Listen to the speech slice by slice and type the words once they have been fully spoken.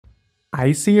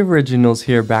Icy Originals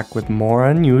here, back with more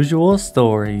unusual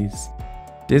stories.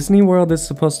 Disney World is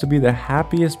supposed to be the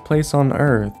happiest place on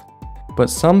earth, but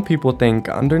some people think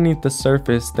underneath the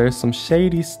surface there's some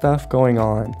shady stuff going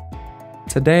on.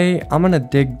 Today, I'm gonna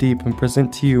dig deep and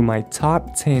present to you my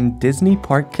top 10 Disney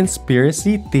park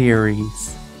conspiracy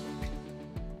theories.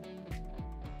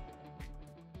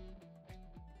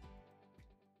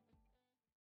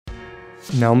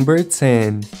 Number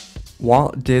 10.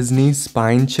 Walt Disney's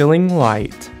spine-chilling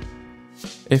light.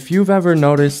 If you've ever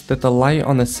noticed that the light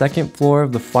on the second floor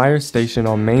of the fire station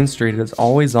on Main Street is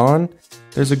always on,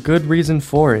 there's a good reason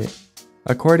for it.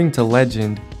 According to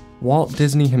legend, Walt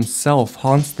Disney himself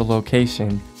haunts the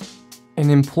location.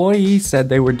 An employee said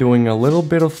they were doing a little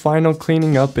bit of final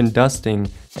cleaning up and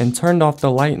dusting and turned off the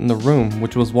light in the room,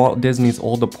 which was Walt Disney's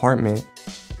old apartment.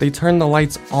 They turned the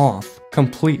lights off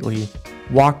completely,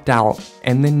 walked out,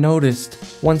 and then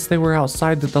noticed once they were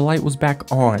outside that the light was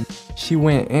back on. She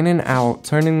went in and out,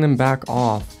 turning them back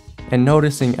off, and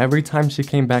noticing every time she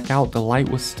came back out the light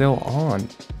was still on.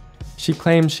 She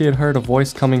claimed she had heard a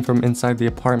voice coming from inside the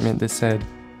apartment that said,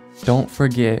 "Don't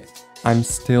forget, I'm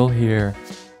still here."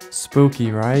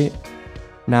 Spooky, right?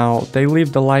 Now, they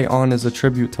leave the light on as a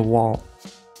tribute to Walt,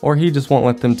 or he just won't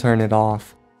let them turn it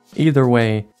off. Either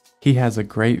way, he has a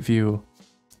great view.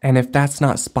 And if that's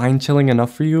not spine-chilling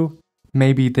enough for you,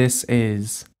 maybe this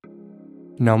is.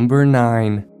 Number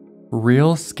 9.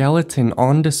 Real skeleton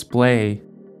on display.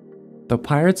 The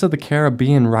Pirates of the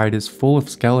Caribbean ride is full of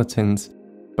skeletons,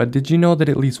 but did you know that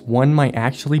at least one might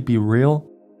actually be real?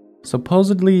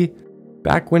 Supposedly,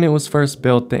 back when it was first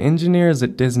built, the engineers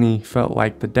at Disney felt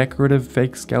like the decorative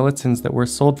fake skeletons that were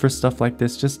sold for stuff like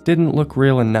this just didn't look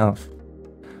real enough.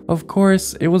 Of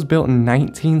course, it was built in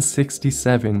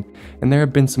 1967, and there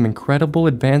have been some incredible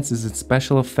advances in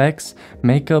special effects,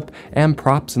 makeup, and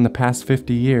props in the past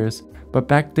 50 years, but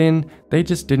back then, they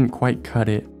just didn't quite cut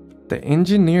it. The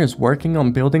engineers working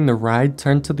on building the ride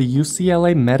turned to the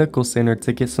UCLA Medical Center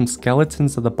to get some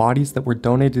skeletons of the bodies that were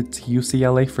donated to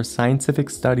UCLA for scientific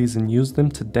studies and used them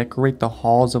to decorate the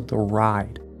halls of the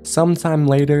ride. Sometime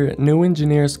later, new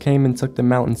engineers came and took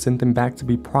them out and sent them back to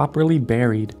be properly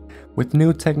buried. With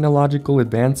new technological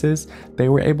advances, they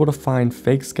were able to find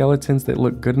fake skeletons that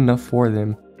looked good enough for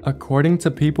them. According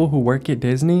to people who work at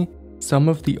Disney, some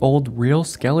of the old real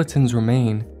skeletons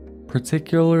remain,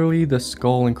 particularly the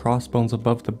skull and crossbones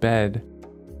above the bed.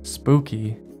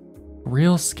 Spooky.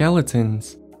 Real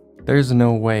skeletons? There's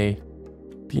no way.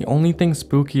 The only thing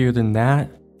spookier than that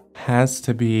has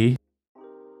to be...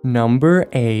 Number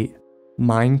 8.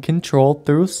 Mind control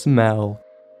through smell.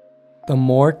 The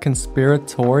more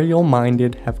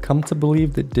conspiratorial-minded have come to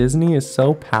believe that Disney is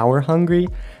so power-hungry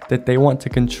that they want to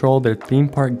control their theme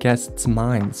park guests'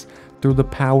 minds through the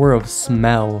power of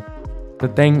smell. The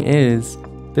thing is,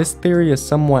 this theory is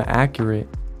somewhat accurate.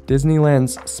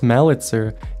 Disneyland's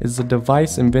Smellitzer is a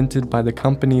device invented by the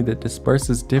company that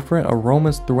disperses different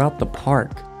aromas throughout the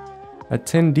park.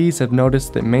 Attendees have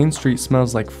noticed that Main Street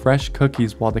smells like fresh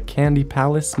cookies while the Candy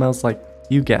Palace smells like,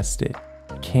 you guessed it,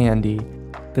 candy.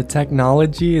 The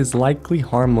technology is likely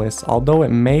harmless, although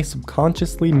it may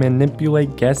subconsciously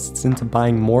manipulate guests into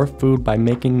buying more food by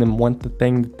making them want the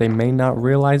thing that they may not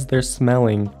realize they're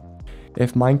smelling.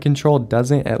 If mind control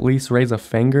doesn't at least raise a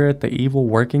finger at the evil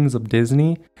workings of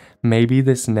Disney, maybe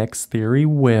this next theory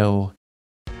will.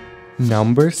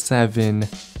 Number 7.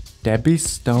 Debbie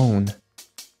Stone.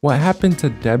 What happened to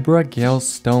Deborah Gale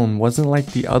Stone wasn't like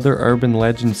the other urban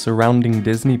legends surrounding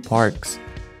Disney parks.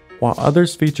 While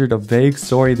others featured a vague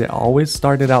story that always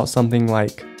started out something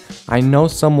like, "I know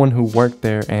someone who worked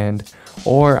there," and,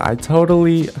 or "I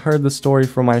totally heard the story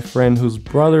from my friend whose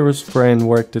brother's friend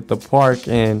worked at the park,"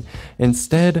 and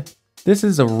instead, this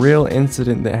is a real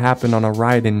incident that happened on a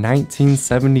ride in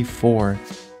 1974.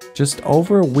 Just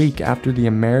over a week after the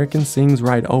American Sings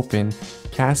ride opened,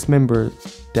 cast member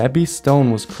Debbie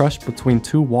Stone was crushed between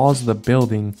two walls of the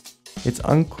building. It's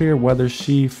unclear whether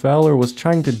she fell or was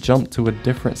trying to jump to a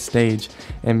different stage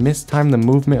and mistimed the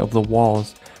movement of the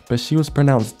walls, but she was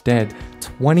pronounced dead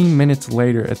 20 minutes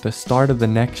later at the start of the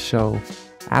next show.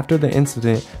 After the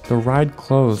incident, the ride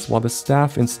closed while the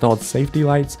staff installed safety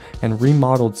lights and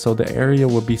remodeled so the area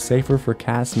would be safer for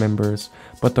cast members,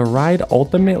 but the ride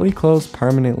ultimately closed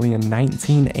permanently in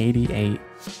 1988.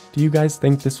 Do you guys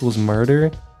think this was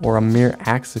murder or a mere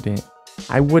accident?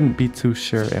 I wouldn't be too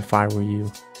sure if I were you.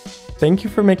 Thank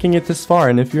you for making it this far,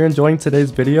 and if you're enjoying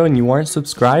today's video and you aren't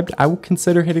subscribed, I would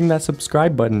consider hitting that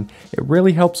subscribe button. It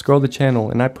really helps grow the channel,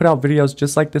 and I put out videos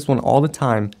just like this one all the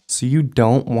time, so you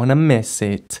don't want to miss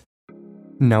it.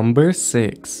 Number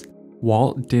 6.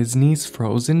 Walt Disney's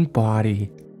frozen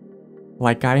body.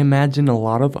 Like I imagine a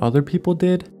lot of other people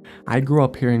did, I grew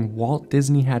up hearing Walt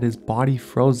Disney had his body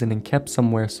frozen and kept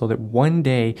somewhere so that one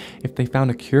day, if they found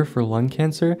a cure for lung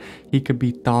cancer, he could be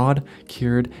thawed,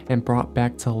 cured, and brought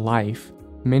back to life.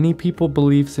 Many people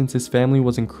believe since his family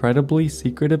was incredibly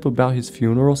secretive about his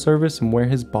funeral service and where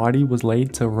his body was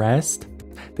laid to rest,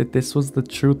 that this was the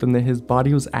truth and that his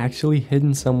body was actually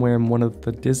hidden somewhere in one of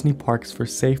the Disney parks for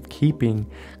safekeeping.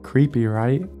 Creepy,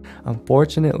 right?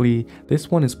 Unfortunately, this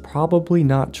one is probably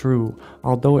not true.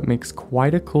 Although it makes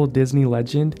quite a cool Disney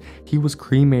legend, he was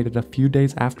cremated a few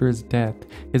days after his death.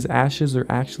 His ashes are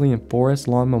actually in Forest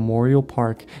Lawn Memorial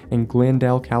Park in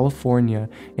Glendale, California,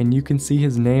 and you can see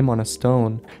his name on a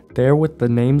stone there with the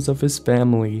names of his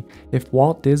family. If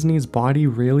Walt Disney's body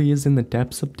really is in the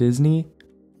depths of Disney,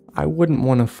 I wouldn't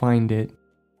want to find it.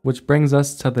 Which brings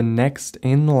us to the next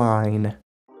in line.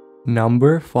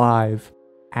 Number 5.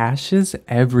 Ashes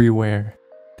everywhere.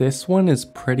 This one is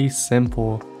pretty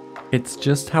simple. It's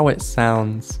just how it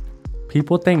sounds.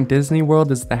 People think Disney World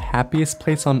is the happiest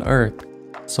place on earth,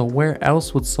 so where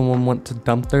else would someone want to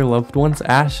dump their loved one's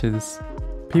ashes?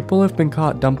 People have been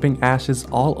caught dumping ashes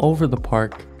all over the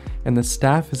park, and the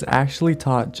staff is actually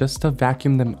taught just to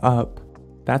vacuum them up.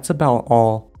 That's about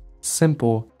all.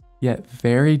 Simple, yet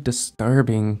very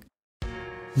disturbing.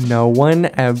 No one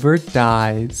ever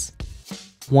dies.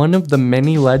 One of the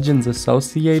many legends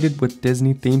associated with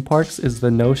Disney theme parks is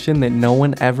the notion that no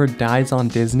one ever dies on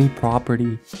Disney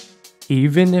property.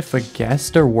 Even if a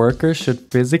guest or worker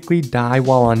should physically die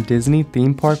while on Disney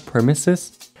theme park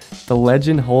premises, the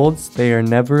legend holds they are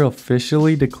never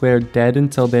officially declared dead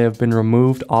until they have been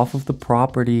removed off of the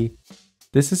property.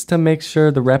 This is to make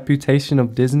sure the reputation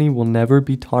of Disney will never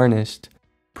be tarnished.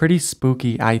 Pretty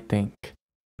spooky, I think.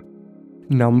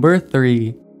 Number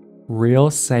 3.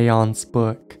 Real Seance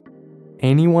Book.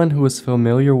 Anyone who is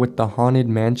familiar with the Haunted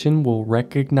Mansion will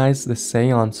recognize the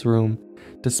seance room.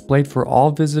 Displayed for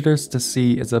all visitors to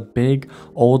see is a big,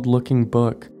 old-looking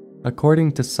book.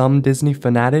 According to some Disney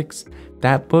fanatics,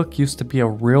 that book used to be a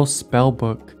real spell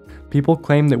book. People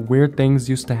claim that weird things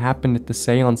used to happen at the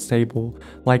seance table,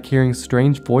 like hearing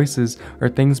strange voices or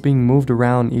things being moved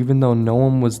around even though no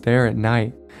one was there at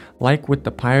night. Like with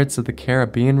the Pirates of the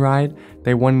Caribbean ride,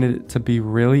 they wanted it to be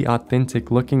really authentic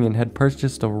looking and had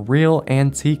purchased a real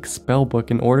antique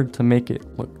spellbook in order to make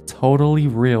it look totally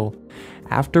real.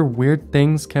 After weird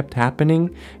things kept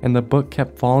happening and the book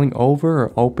kept falling over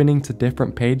or opening to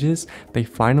different pages, they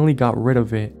finally got rid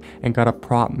of it and got a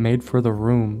prop made for the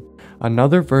room.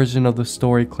 Another version of the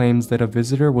story claims that a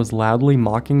visitor was loudly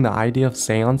mocking the idea of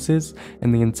seances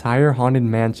in the entire Haunted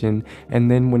Mansion, and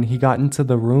then when he got into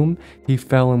the room, he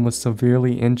fell and was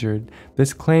severely injured.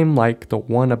 This claim, like the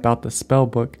one about the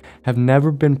spellbook, have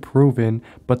never been proven,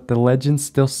 but the legends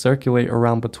still circulate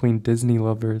around between Disney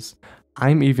lovers.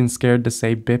 I'm even scared to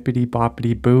say bippity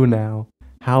boppity boo now.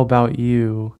 How about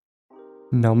you?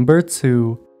 Number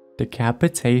 2.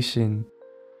 Decapitation.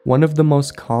 One of the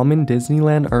most common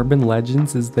Disneyland urban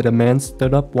legends is that a man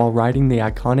stood up while riding the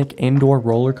iconic indoor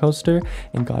roller coaster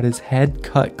and got his head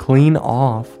cut clean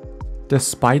off.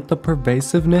 Despite the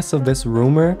pervasiveness of this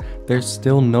rumor, there's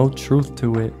still no truth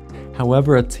to it.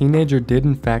 However, a teenager did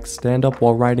in fact stand up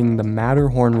while riding the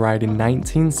Matterhorn ride in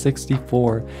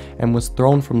 1964 and was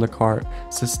thrown from the cart,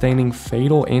 sustaining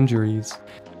fatal injuries.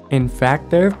 In fact,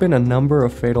 there have been a number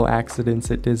of fatal accidents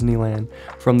at Disneyland,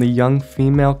 from the young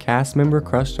female cast member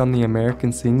crushed on the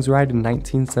American Sings ride in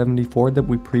 1974 that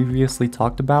we previously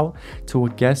talked about, to a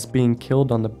guest being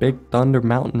killed on the Big Thunder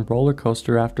Mountain roller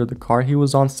coaster after the car he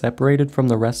was on separated from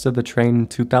the rest of the train in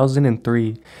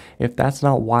 2003. If that's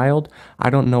not wild, I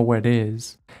don't know what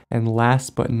is. And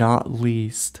last but not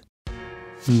least,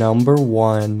 Number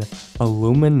 1.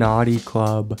 Illuminati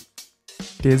Club.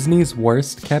 Disney's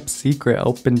worst kept secret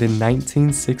opened in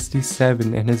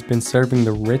 1967 and has been serving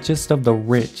the richest of the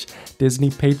rich Disney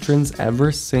patrons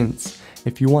ever since.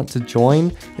 If you want to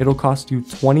join, it'll cost you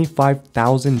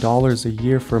 $25,000 a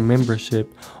year for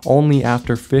membership, only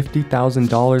after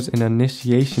 $50,000 in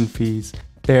initiation fees.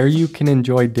 There you can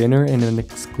enjoy dinner in an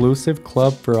exclusive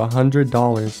club for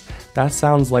 $100. That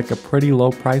sounds like a pretty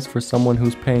low price for someone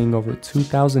who's paying over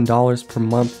 $2,000 per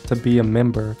month to be a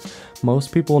member.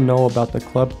 Most people know about the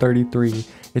Club 33.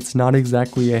 It's not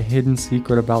exactly a hidden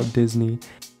secret about Disney.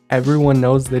 Everyone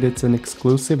knows that it's an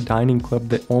exclusive dining club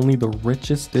that only the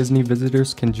richest Disney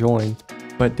visitors can join.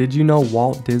 But did you know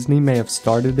Walt Disney may have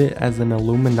started it as an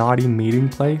Illuminati meeting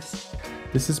place?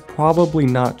 This is probably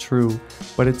not true,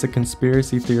 but it's a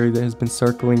conspiracy theory that has been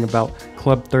circling about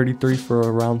Club 33 for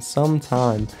around some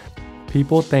time.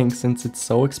 People think since it's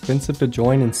so expensive to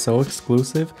join and so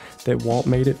exclusive that Walt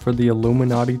made it for the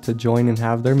Illuminati to join and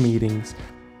have their meetings.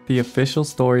 The official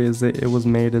story is that it was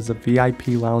made as a VIP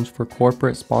lounge for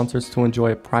corporate sponsors to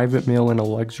enjoy a private meal in a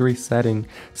luxury setting.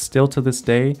 Still to this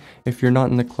day, if you're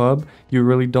not in the club, you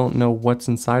really don't know what's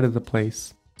inside of the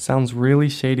place. Sounds really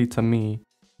shady to me.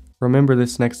 Remember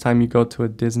this next time you go to a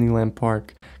Disneyland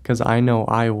park, cause I know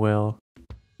I will.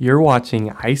 You're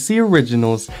watching Icy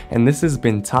Originals, and this has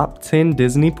been Top 10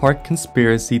 Disney Park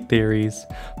Conspiracy Theories.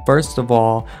 First of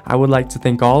all, I would like to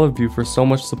thank all of you for so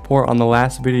much support on the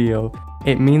last video.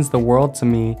 It means the world to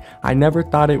me. I never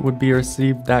thought it would be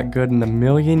received that good in a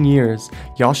million years.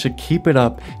 Y'all should keep it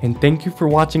up, and thank you for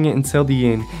watching it until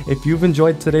the end. If you've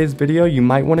enjoyed today's video, you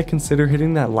might want to consider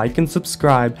hitting that like and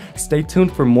subscribe. Stay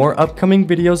tuned for more upcoming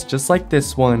videos just like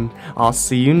this one. I'll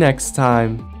see you next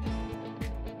time.